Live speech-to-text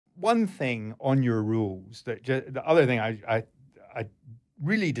one thing on your rules the other thing I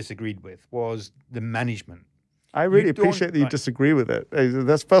really disagreed with was the management. I really appreciate that you disagree with it.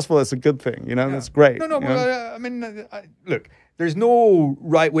 That's, first of all, that's a good thing. You know, that's great. No, but I mean, look, there's no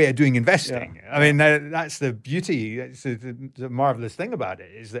right way of doing investing. Yeah. I mean, that's the beauty. It's the marvelous thing about it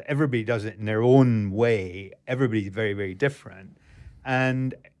is that everybody does it in their own way. Everybody's very, very different,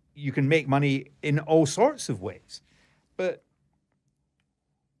 and you can make money in all sorts of ways. But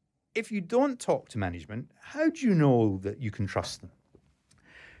if you don't talk to management, how do you know that you can trust them?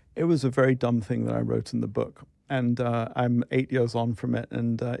 It was a very dumb thing that I wrote in the book. And I'm 8 years on from it.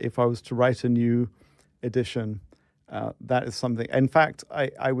 And if I was to write a new edition, that is something. In fact,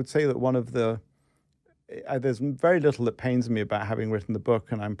 I would say that one of the, there's very little that pains me about having written the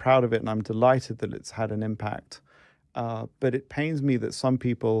book, and I'm proud of it, and I'm delighted that it's had an impact. But it pains me that some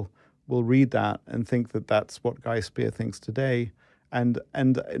people will read that and think that that's what Guy Spier thinks today. And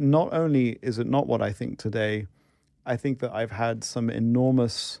not only is it not what I think today, I think that I've had some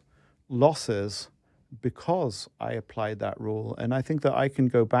enormous losses because I applied that rule. And I think that I can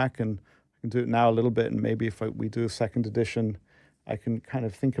go back and I can do it now a little bit. And maybe if we do a second edition, I can kind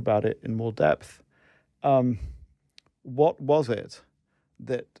of think about it in more depth. What was it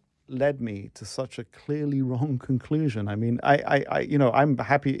that led me to such a clearly wrong conclusion? I mean, I'm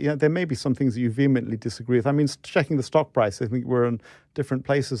happy. You know, there may be some things that you vehemently disagree with. I mean, checking the stock price, I think we're in different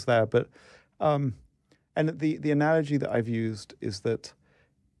places there. But, and the analogy that I've used is that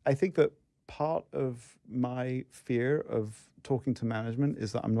I think that part of my fear of talking to management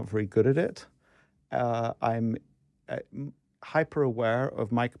is that I'm not very good at it. I'm hyper aware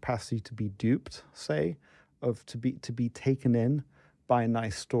of my capacity to be duped, say, to be taken in by a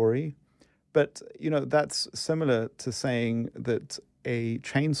nice story. But, you know, that's similar to saying that a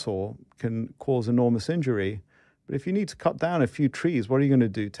chainsaw can cause enormous injury. But if you need to cut down a few trees, what are you going to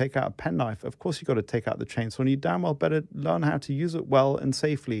do? Take out a penknife? Of course you've got to take out the chainsaw, and you damn well better learn how to use it well and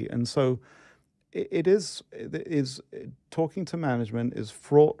safely. And so it is talking to management is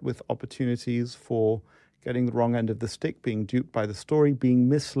fraught with opportunities for getting the wrong end of the stick, being duped by the story, being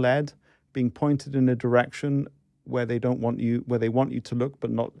misled, being pointed in a direction where they don't want you, where they want you to look, but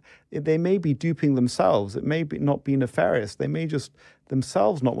not. They may be duping themselves. It may not be nefarious. They may just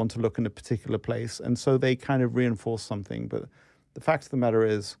themselves not want to look in a particular place, and so they kind of reinforce something. But the fact of the matter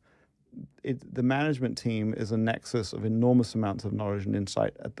is, the management team is a nexus of enormous amounts of knowledge and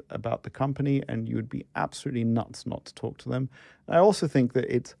insight about the company, and you would be absolutely nuts not to talk to them. And I also think that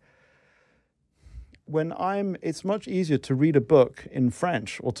it's much easier to read a book in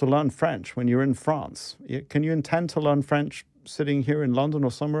French or to learn French when you're in France. Can you intend to learn French sitting here in London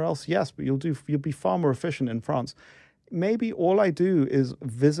or somewhere else? Yes, but you'll be far more efficient in France. Maybe all I do is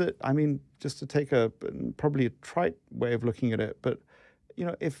visit. I mean, just to take probably a trite way of looking at it, but you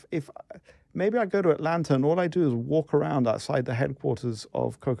know, if maybe I go to Atlanta and all I do is walk around outside the headquarters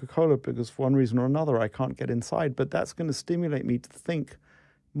of Coca-Cola because for one reason or another I can't get inside, but that's going to stimulate me to think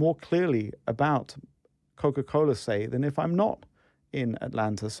more clearly about Coca-Cola, say, than if I'm not in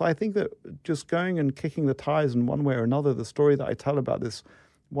Atlanta. So I think that just going and kicking the tires in one way or another, the story that I tell about this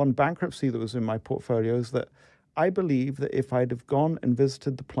one bankruptcy that was in my portfolio is that I believe that if I'd have gone and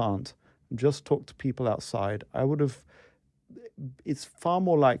visited the plant and just talked to people outside, it's far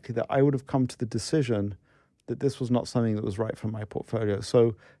more likely that I would have come to the decision that this was not something that was right for my portfolio.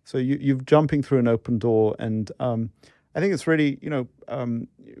 So you're jumping through an open door, and I think it's really, you know,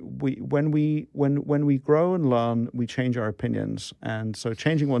 when we grow and learn, we change our opinions, and so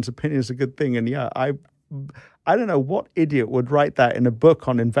changing one's opinion is a good thing. And yeah, I don't know what idiot would write that in a book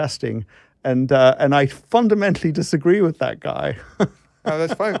on investing, and I fundamentally disagree with that guy. Oh,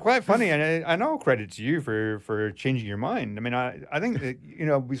 that's quite funny, and all credit to you for changing your mind. I mean, I think that, you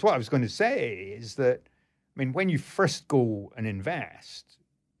know, what I was going to say is that, I mean, when you first go and invest,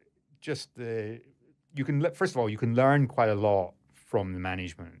 first of all, you can learn quite a lot from the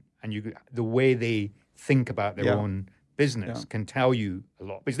management, and the way they think about their own business can tell you a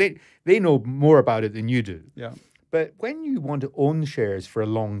lot, because they know more about it than you do. Yeah. But when you want to own shares for a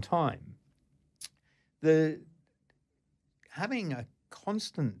long time, having a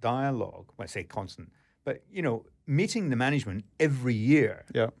constant dialogue, well, I say constant, but, you know, meeting the management every year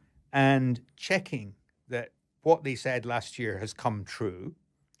and checking that what they said last year has come true,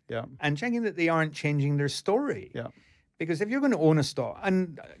 and checking that they aren't changing their story. Yeah. Because if you're going to own a stock,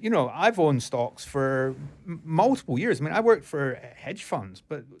 and, you know, I've owned stocks for multiple years. I mean, I worked for hedge funds,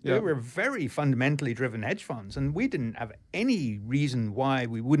 but they were very fundamentally driven hedge funds, and we didn't have any reason why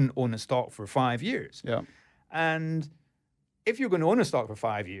we wouldn't own a stock for 5 years. Yeah. And if you're going to own a stock for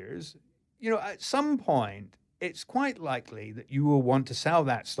 5 years, you know, at some point, it's quite likely that you will want to sell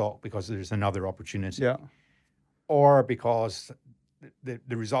that stock because there's another opportunity, or because the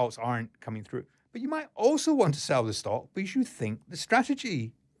results aren't coming through. But you might also want to sell the stock because you think the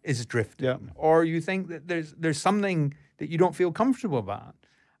strategy is drifting, or you think that there's something that you don't feel comfortable about.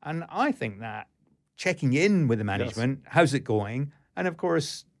 And I think that checking in with the management, how's it going? And of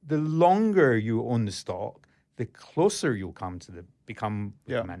course, the longer you own the stock, the closer you'll become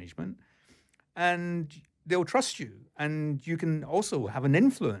with management, and they'll trust you. And you can also have an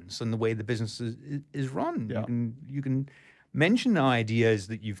influence on the way the business is run. You can mention the ideas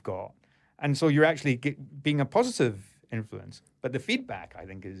that you've got, and so you're actually being a positive influence. But the feedback, I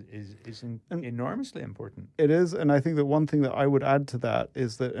think, is enormously important. It is, and I think that one thing that I would add to that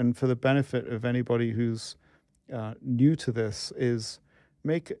is that, and for the benefit of anybody who's new to this, is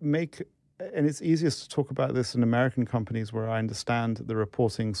make, and it's easiest to talk about this in American companies where I understand the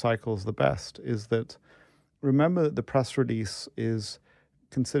reporting cycles the best, is that remember that the press release is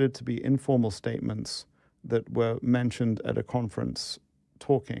considered to be informal statements that were mentioned at a conference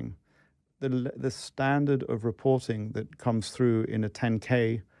talking. The standard of reporting that comes through in a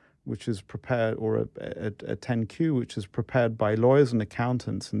 10K, which is prepared, or a 10Q, which is prepared by lawyers and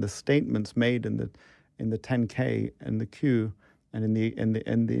accountants, and the statements made in the 10K and the Q and in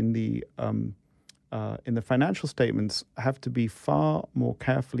the financial statements have to be far more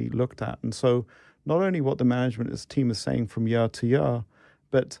carefully looked at. And so, not only what the management team is saying from year to year,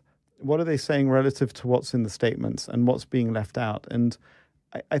 but what are they saying relative to what's in the statements and what's being left out. And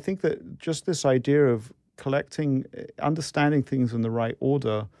I think that just this idea of understanding things in the right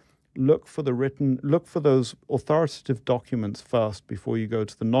order, look for those authoritative documents first before you go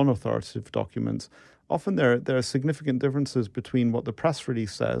to the non-authoritative documents. Often there are significant differences between what the press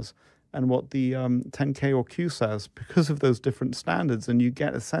release says and what the 10K or Q says because of those different standards, and you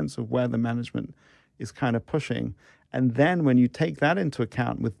get a sense of where the management is kind of pushing. And then when you take that into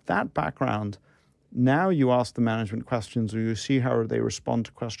account with that background, now you ask the management questions, or you see how they respond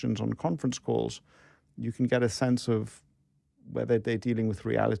to questions on conference calls. You can get a sense of whether they're dealing with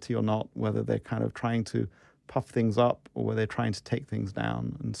reality or not, whether they're kind of trying to puff things up or whether they're trying to take things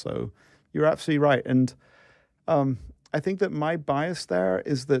down. And so you're absolutely right. And I think that my bias there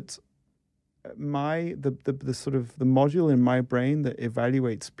is that the sort of the module in my brain that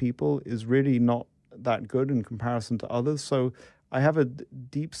evaluates people is really not that good in comparison to others. So I have a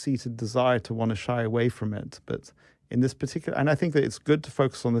deep-seated desire to want to shy away from it. But in this particular, and I think that it's good to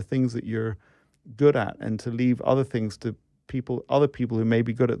focus on the things that you're good at and to leave other things to other people who may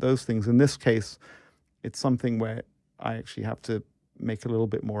be good at those things. In this case, it's something where I actually have to make a little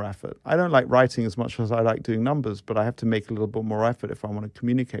bit more effort. I don't like writing as much as I like doing numbers, but I have to make a little bit more effort if I want to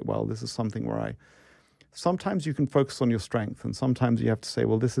communicate well. This is something where sometimes you can focus on your strength, and sometimes you have to say,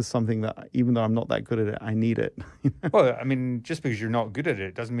 well, this is something that, even though I'm not that good at it, I need it. Well, I mean, just because you're not good at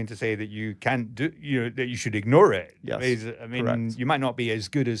it doesn't mean to say that you can't do, that you should ignore it. Yes, I mean, correct. You might not be as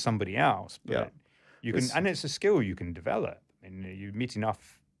good as somebody else, but you can, and it's a skill you can develop. And you meet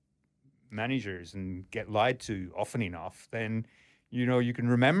enough managers and get lied to often enough, then you can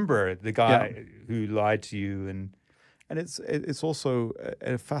remember the guy who lied to you. And it's also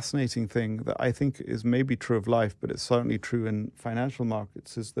a fascinating thing that I think is maybe true of life, but it's certainly true in financial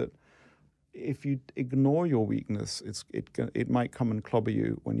markets, is that if you ignore your weakness, it might come and clobber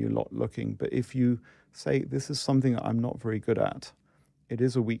you when you're not looking. But if you say, this is something that I'm not very good at, it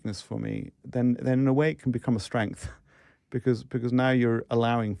is a weakness for me, then in a way it can become a strength because now you're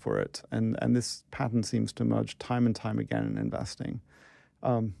allowing for it. And this pattern seems to emerge time and time again in investing.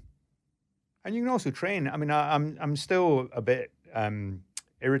 And you can also train. I mean, I'm still a bit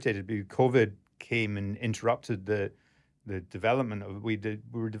irritated because COVID came and interrupted the development of. We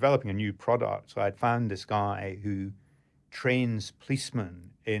were developing a new product, so I'd found this guy who trains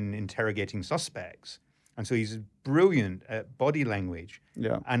policemen in interrogating suspects, and so he's brilliant at body language.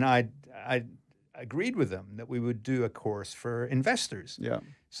 Yeah. And I agreed with him that we would do a course for investors. Yeah.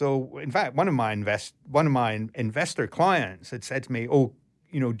 So in fact, one of my investor clients had said to me, "Oh,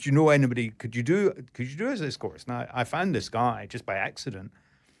 do you know anybody? Could you do this course?" And I found this guy just by accident,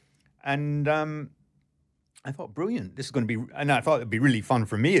 and I thought, brilliant. This is going to be, and I thought it'd be really fun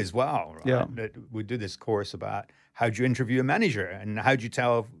for me as well. Right? Yeah. That we'd do this course about how do you interview a manager and how do you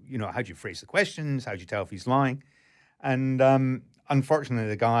tell, how do you phrase the questions, how do you tell if he's lying, and unfortunately,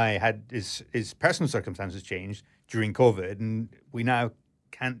 the guy had his personal circumstances changed during COVID, and we now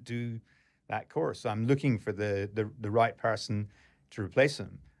can't do that course. So I'm looking for the right person to replace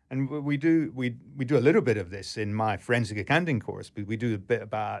him. And we do a little bit of this in my forensic accounting course, but we do a bit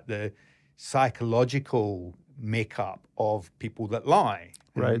about the psychological makeup of people that lie,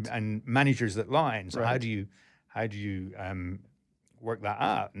 right, and managers that lie. And so right. How do you work that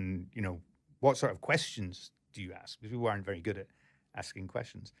out? And, what sort of questions do you ask? Because people aren't very good at asking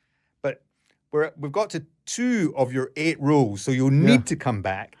questions. But we've got to 2 of your 8 rules, so you'll need to come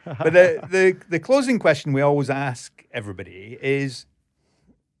back. But the closing question we always ask everybody is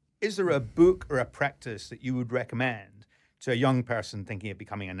there a book or a practice that you would recommend to a young person thinking of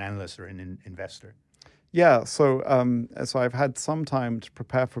becoming an analyst or an investor? Yeah, so I've had some time to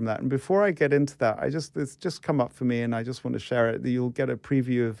prepare from that, and before I get into that, it's just come up for me, and I just want to share it. You'll get a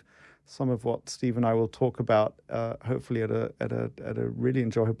preview of some of what Steve and I will talk about, hopefully at a really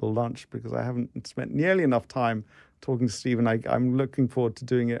enjoyable lunch, because I haven't spent nearly enough time talking to Steve, and I'm looking forward to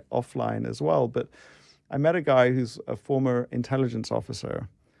doing it offline as well. But I met a guy who's a former intelligence officer,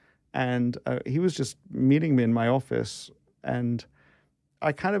 and he was just meeting me in my office, and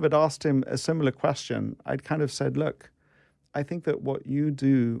I kind of had asked him a similar question. I'd kind of said, look, I think that what you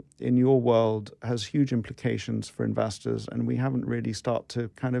do in your world has huge implications for investors, and we haven't really started to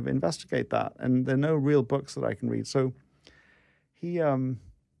kind of investigate that. And there are no real books that I can read. So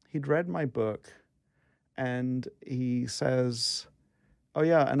he'd read my book, and he says, oh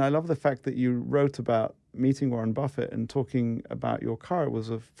yeah, and I love the fact that you wrote about meeting Warren Buffett and talking about your car. It was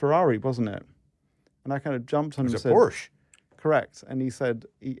a Ferrari, wasn't it? And I kind of jumped on him and said, it was a Porsche. Correct. And he said,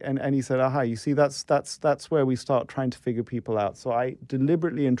 aha, you see, that's where we start trying to figure people out. So I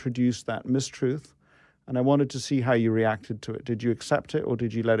deliberately introduced that mistruth, and I wanted to see how you reacted to it. Did you accept it, or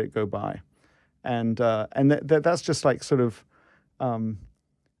did you let it go by? And that's just like sort of,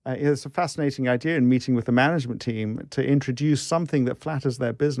 it's a fascinating idea in meeting with the management team to introduce something that flatters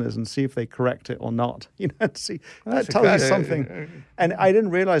their business and see if they correct it or not. See, that tells you something. And I didn't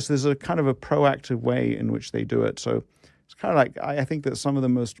realize there's a kind of a proactive way in which they do it. So it's kind of like, I think that some of the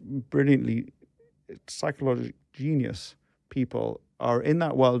most brilliantly psychologically genius people are in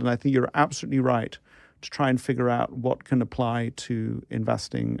that world. And I think you're absolutely right to try and figure out what can apply to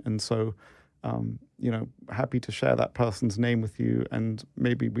investing. And so, happy to share that person's name with you, and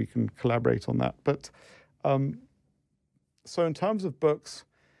maybe we can collaborate on that. But so in terms of books,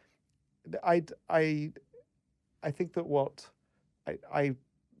 I think that what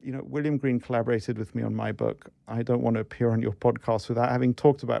William Green collaborated with me on my book. I don't want to appear on your podcast without having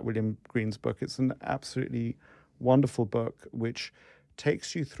talked about William Green's book. It's an absolutely wonderful book which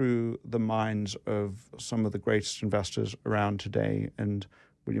takes you through the minds of some of the greatest investors around today. And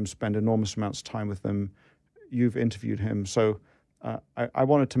William spent enormous amounts of time with them. You've interviewed him. So I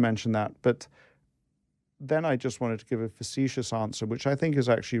wanted to mention that. But then I just wanted to give a facetious answer, which I think is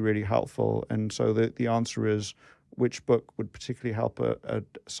actually really helpful. And so the answer is, which book would particularly help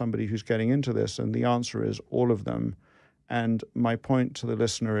somebody who's getting into this? And the answer is all of them. And my point to the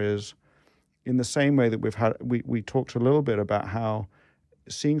listener is, in the same way that we talked a little bit about how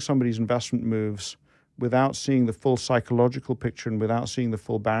seeing somebody's investment moves without seeing the full psychological picture and without seeing the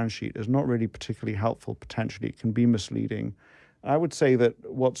full balance sheet is not really particularly helpful. Potentially, it can be misleading. I would say that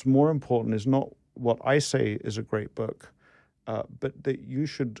what's more important is not what I say is a great book, but that you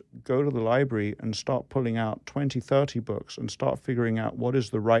should go to the library and start pulling out 20, 30 books and start figuring out what is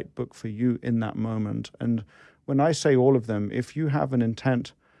the right book for you in that moment. And when I say all of them, if you have an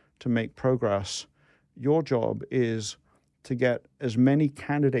intent to make progress, your job is to get as many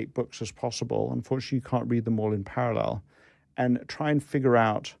candidate books as possible. Unfortunately, you can't read them all in parallel, and try and figure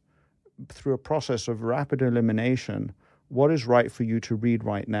out through a process of rapid elimination what is right for you to read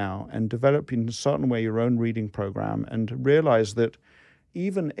right now, and develop in a certain way your own reading program, and realize that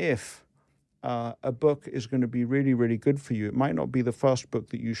even if a book is going to be really, really good for you, it might not be the first book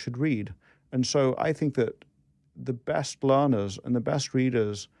that you should read. And so I think that the best learners and the best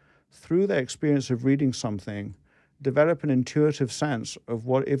readers, through their experience of reading something, develop an intuitive sense of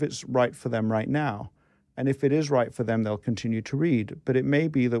what if it's right for them right now. And if it is right for them, they'll continue to read. But it may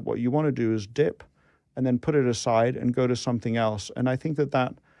be that what you want to do is dip and then put it aside and go to something else. And I think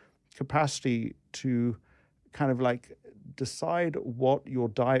that capacity to kind of like decide what your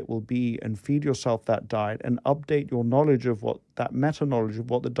diet will be and feed yourself that diet and update your knowledge of what that meta knowledge of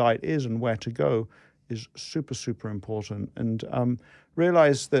what the diet is and where to go is super, super important. And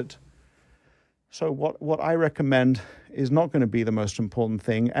realize that, so what I recommend is not going to be the most important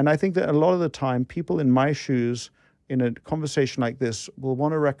thing. And I think that a lot of the time, people in my shoes in a conversation like this will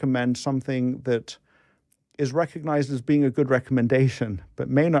want to recommend something that is recognized as being a good recommendation, but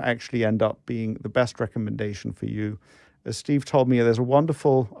may not actually end up being the best recommendation for you. As Steve told me, there's a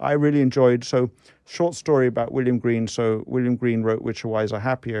wonderful, I really enjoyed, so short story about William Green. So William Green wrote Richer, Wiser,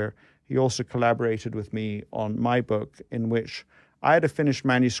 Happier. He also collaborated with me on my book, in which I had a finished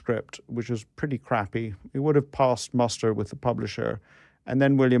manuscript, which was pretty crappy. It would have passed muster with the publisher. And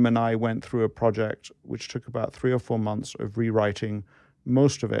then William and I went through a project which took about 3 or 4 months of rewriting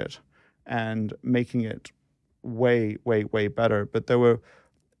most of it and making it way, way, way better. But there were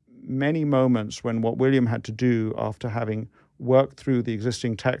many moments when what William had to do after having worked through the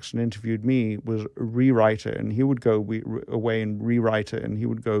existing text and interviewed me was rewrite it. And he would go away and rewrite it, and he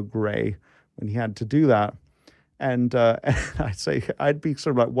would go gray when he had to do that. And I'd be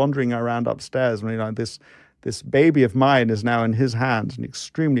sort of like wandering around upstairs, and this baby of mine is now in his hands, in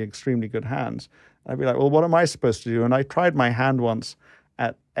extremely, extremely good hands. I'd be like, well, what am I supposed to do? And I tried my hand once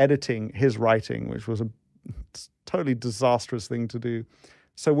at editing his writing, which was a totally disastrous thing to do.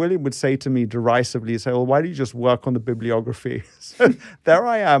 So William would say to me derisively, he'd say, well, why don't you just work on the bibliography? So there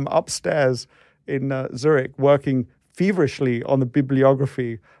I am upstairs in Zurich working feverishly on the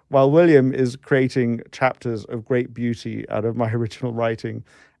bibliography while William is creating chapters of great beauty out of my original writing.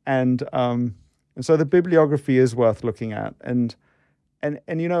 And so the bibliography is worth looking at. And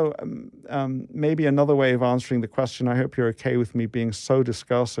maybe another way of answering the question, I hope you're okay with me being so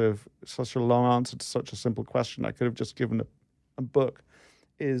discursive, such a long answer to such a simple question. I could have just given a book,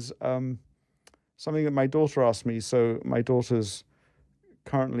 is something that my daughter asked me. So my daughter's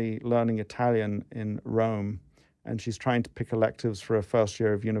currently learning Italian in Rome, and she's trying to pick electives for her first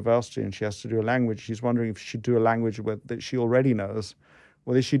year of university, and she has to do a language. She's wondering if she should do a language that she already knows,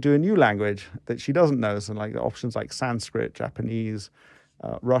 or they should do a new language that she doesn't know. So like options like Sanskrit, Japanese,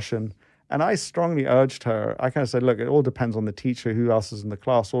 Russian. And I strongly urged her, I kind of said, look, it all depends on the teacher, who else is in the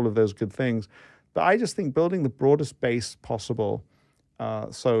class, all of those good things. But I just think building the broadest base possible.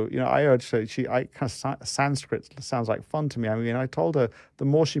 So, I urged her, Sanskrit sounds like fun to me. I mean, I told her the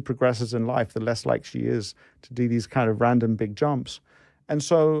more she progresses in life, the less like she is to do these kind of random big jumps. And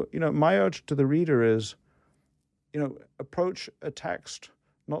so, my urge to the reader is, approach a text,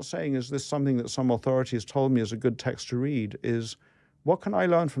 not saying, is this something that some authority has told me is a good text to read, is what can I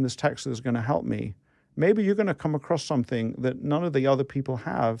learn from this text that is going to help me? Maybe you're going to come across something that none of the other people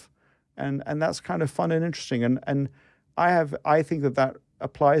have, and that's kind of fun and interesting. And I think that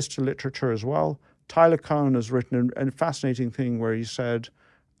applies to literature as well. Tyler Cohn has written a fascinating thing where he said,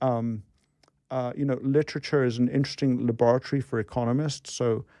 literature is an interesting laboratory for economists.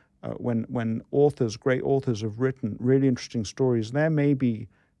 So when great authors have written really interesting stories, there may be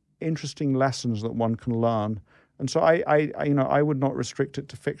interesting lessons that one can learn. And so I would not restrict it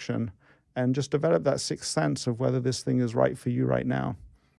to fiction, and just develop that sixth sense of whether this thing is right for you right now.